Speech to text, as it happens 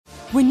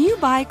When you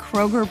buy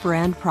Kroger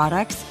brand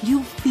products,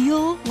 you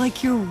feel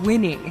like you're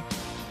winning.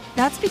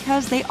 That's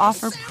because they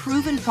offer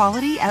proven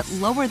quality at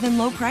lower than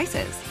low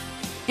prices.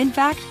 In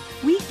fact,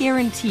 we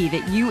guarantee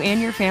that you and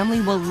your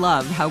family will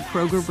love how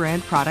Kroger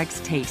brand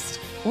products taste,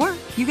 or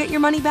you get your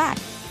money back.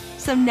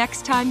 So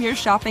next time you're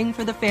shopping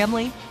for the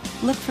family,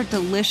 look for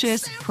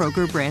delicious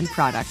Kroger brand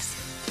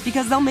products,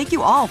 because they'll make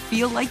you all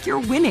feel like you're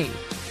winning.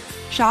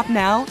 Shop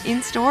now,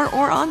 in-store,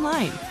 or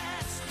online.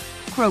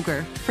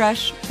 Kroger,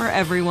 fresh for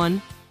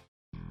everyone.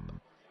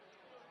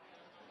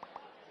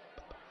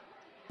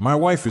 My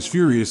wife is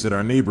furious at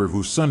our neighbor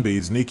who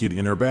sunbathes naked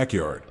in her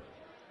backyard.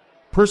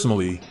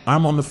 Personally,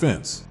 I'm on the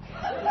fence.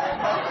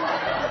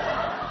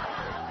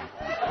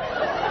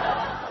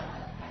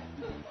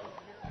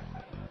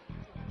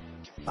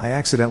 I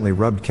accidentally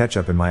rubbed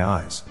ketchup in my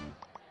eyes.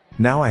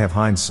 Now I have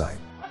hindsight.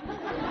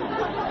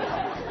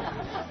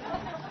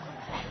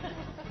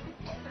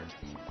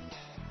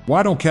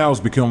 Why don't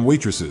cows become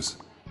waitresses?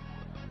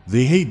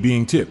 They hate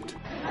being tipped.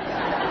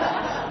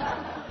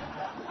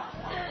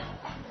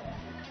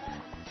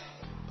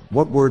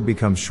 What word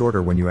becomes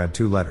shorter when you add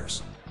 2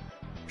 letters?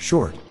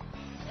 Short.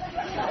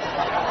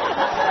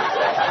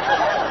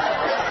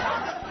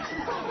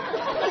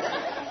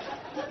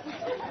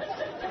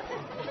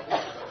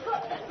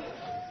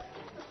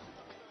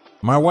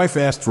 My wife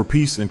asked for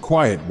peace and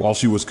quiet while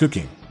she was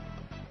cooking,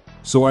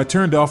 so I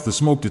turned off the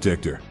smoke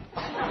detector.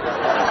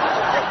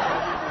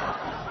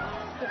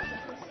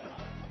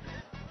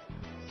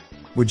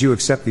 Would you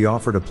accept the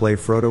offer to play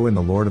Frodo in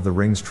the Lord of the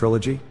Rings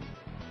trilogy?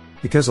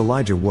 Because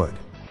Elijah would.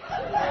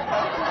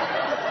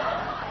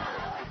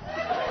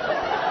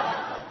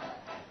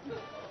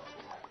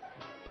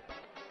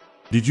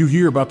 Did you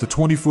hear about the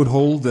 20-foot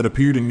hole that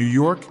appeared in New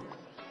York?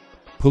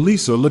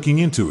 Police are looking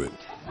into it.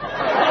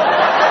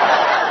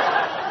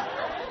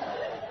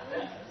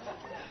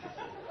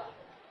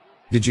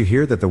 Did you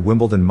hear that the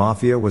Wimbledon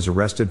Mafia was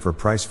arrested for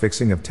price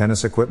fixing of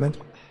tennis equipment?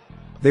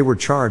 They were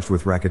charged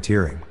with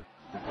racketeering.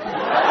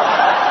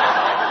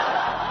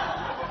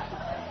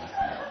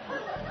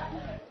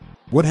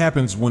 What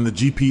happens when the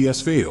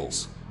GPS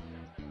fails?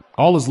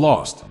 All is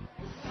lost.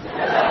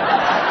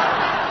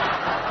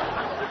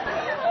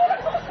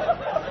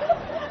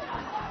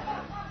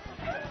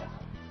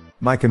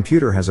 My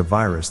computer has a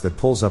virus that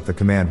pulls up the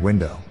command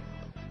window.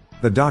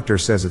 The doctor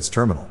says it's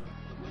terminal.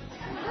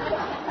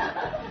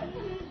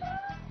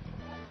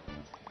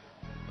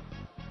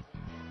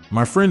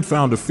 My friend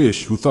found a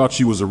fish who thought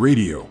she was a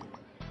radio.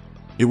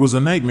 It was a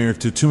nightmare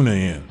to tune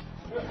in.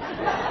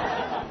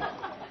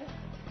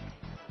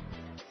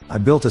 I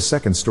built a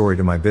second story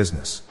to my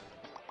business.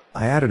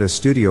 I added a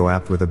studio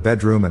app with a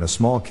bedroom and a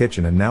small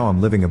kitchen, and now I'm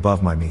living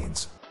above my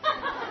means.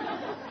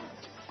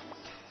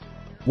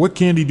 What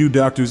candy do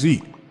doctors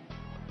eat?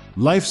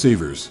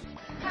 Lifesavers.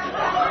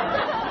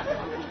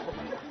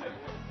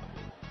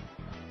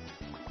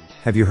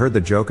 Have you heard the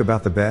joke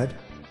about the bed?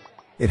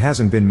 It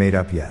hasn't been made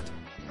up yet.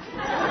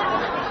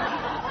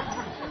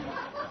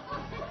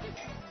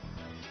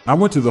 I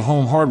went to the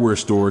home hardware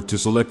store to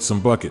select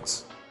some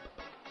buckets.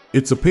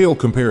 It's a pale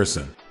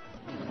comparison.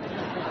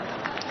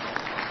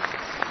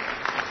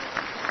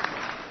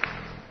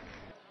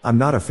 I'm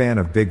not a fan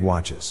of big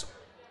watches,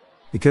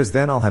 because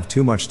then I'll have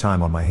too much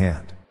time on my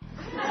hand.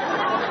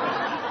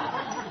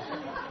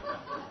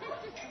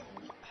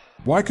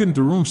 Why couldn't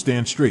the room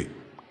stand straight?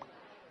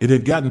 It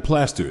had gotten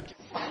plastered.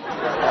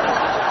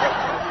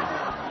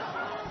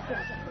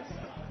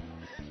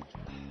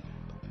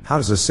 How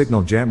does a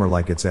signal jammer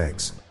like its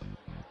eggs?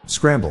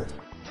 Scrambled.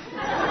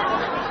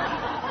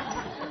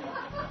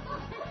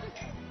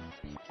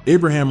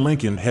 Abraham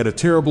Lincoln had a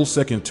terrible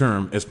second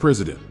term as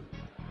president.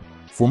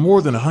 For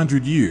more than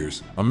 100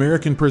 years,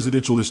 American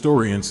presidential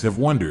historians have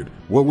wondered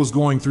what was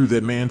going through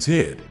that man's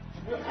head.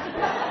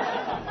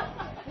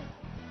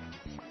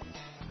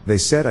 They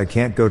said I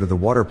can't go to the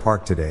water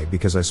park today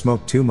because I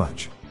smoked too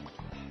much.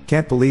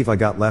 Can't believe I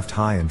got left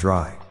high and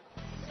dry.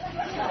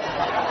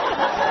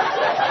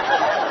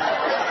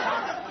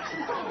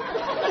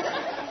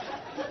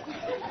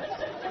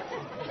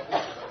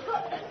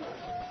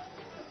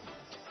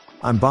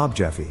 I'm Bob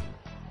Jeffy.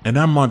 And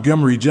I'm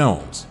Montgomery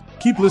Jones.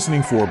 Keep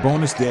listening for a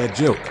bonus dad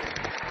joke.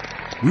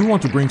 We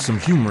want to bring some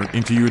humor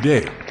into your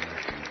day.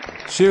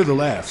 Share the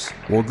laughs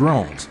or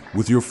groans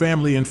with your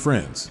family and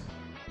friends.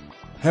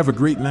 Have a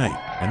great night,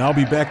 and I'll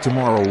be back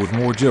tomorrow with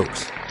more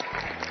jokes.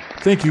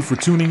 Thank you for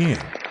tuning in.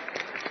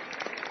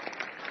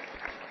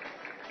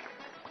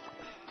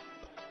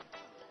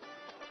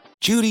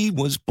 Judy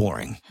was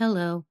boring.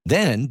 Hello.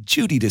 Then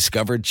Judy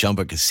discovered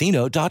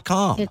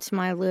ChumbaCasino.com. It's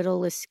my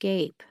little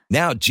escape.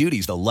 Now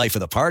Judy's the life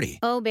of the party.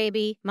 Oh,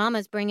 baby,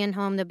 mama's bringing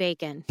home the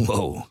bacon.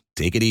 Whoa,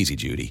 take it easy,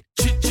 Judy.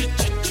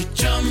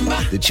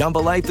 The Chumba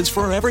life is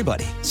for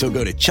everybody. So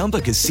go to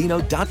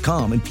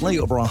ChumbaCasino.com and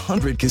play over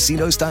 100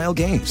 casino-style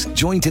games.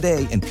 Join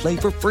today and play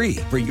for free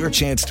for your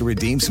chance to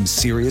redeem some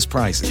serious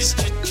prizes.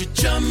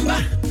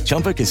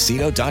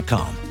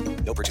 ChumbaCasino.com.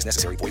 No purchase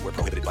necessary. Void where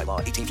prohibited by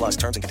law. 18+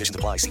 terms and conditions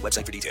apply. See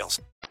website for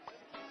details.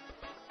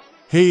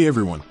 Hey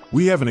everyone,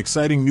 we have an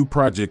exciting new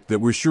project that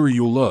we're sure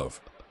you'll love.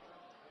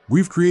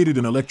 We've created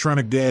an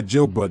electronic dad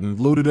joke button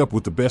loaded up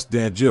with the best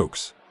dad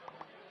jokes.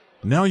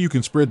 Now you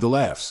can spread the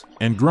laughs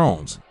and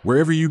groans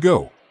wherever you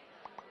go.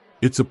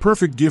 It's a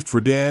perfect gift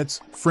for dads,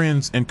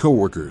 friends, and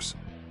coworkers.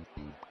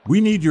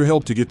 We need your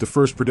help to get the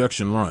first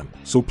production run,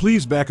 so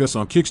please back us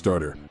on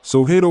Kickstarter.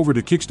 So head over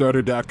to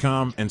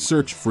Kickstarter.com and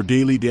search for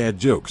Daily Dad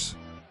Jokes.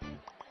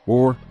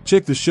 Or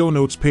check the show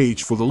notes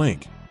page for the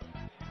link.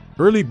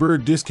 Early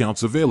bird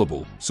discounts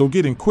available, so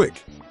get in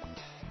quick.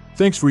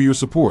 Thanks for your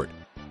support.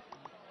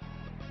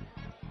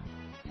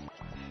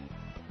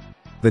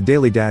 The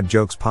Daily Dad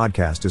Jokes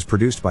podcast is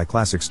produced by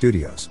Classic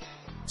Studios.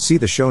 See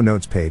the show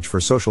notes page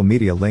for social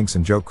media links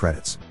and joke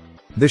credits.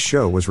 This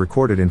show was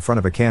recorded in front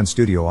of a canned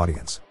studio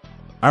audience.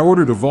 I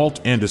ordered a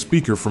vault and a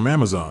speaker from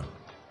Amazon.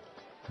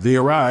 They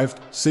arrived,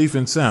 safe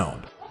and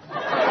sound.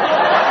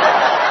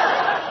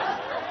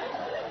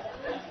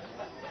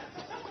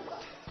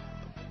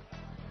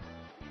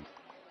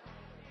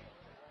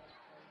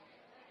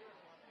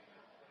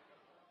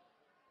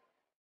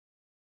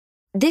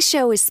 This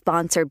show is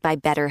sponsored by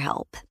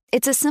BetterHelp.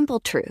 It's a simple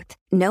truth.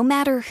 No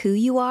matter who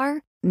you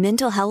are,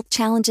 mental health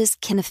challenges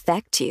can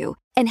affect you,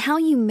 and how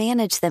you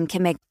manage them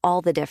can make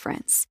all the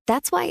difference.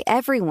 That's why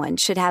everyone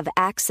should have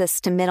access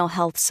to mental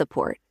health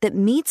support that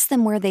meets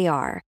them where they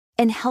are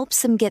and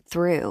helps them get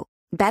through.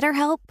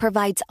 BetterHelp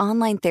provides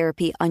online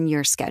therapy on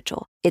your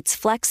schedule. It's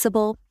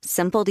flexible,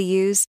 simple to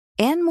use,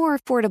 and more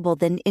affordable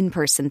than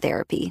in-person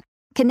therapy.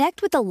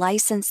 Connect with a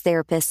licensed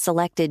therapist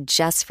selected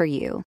just for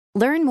you.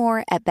 Learn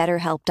more at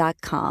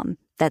BetterHelp.com.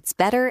 That's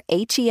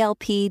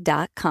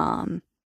BetterHelp.com.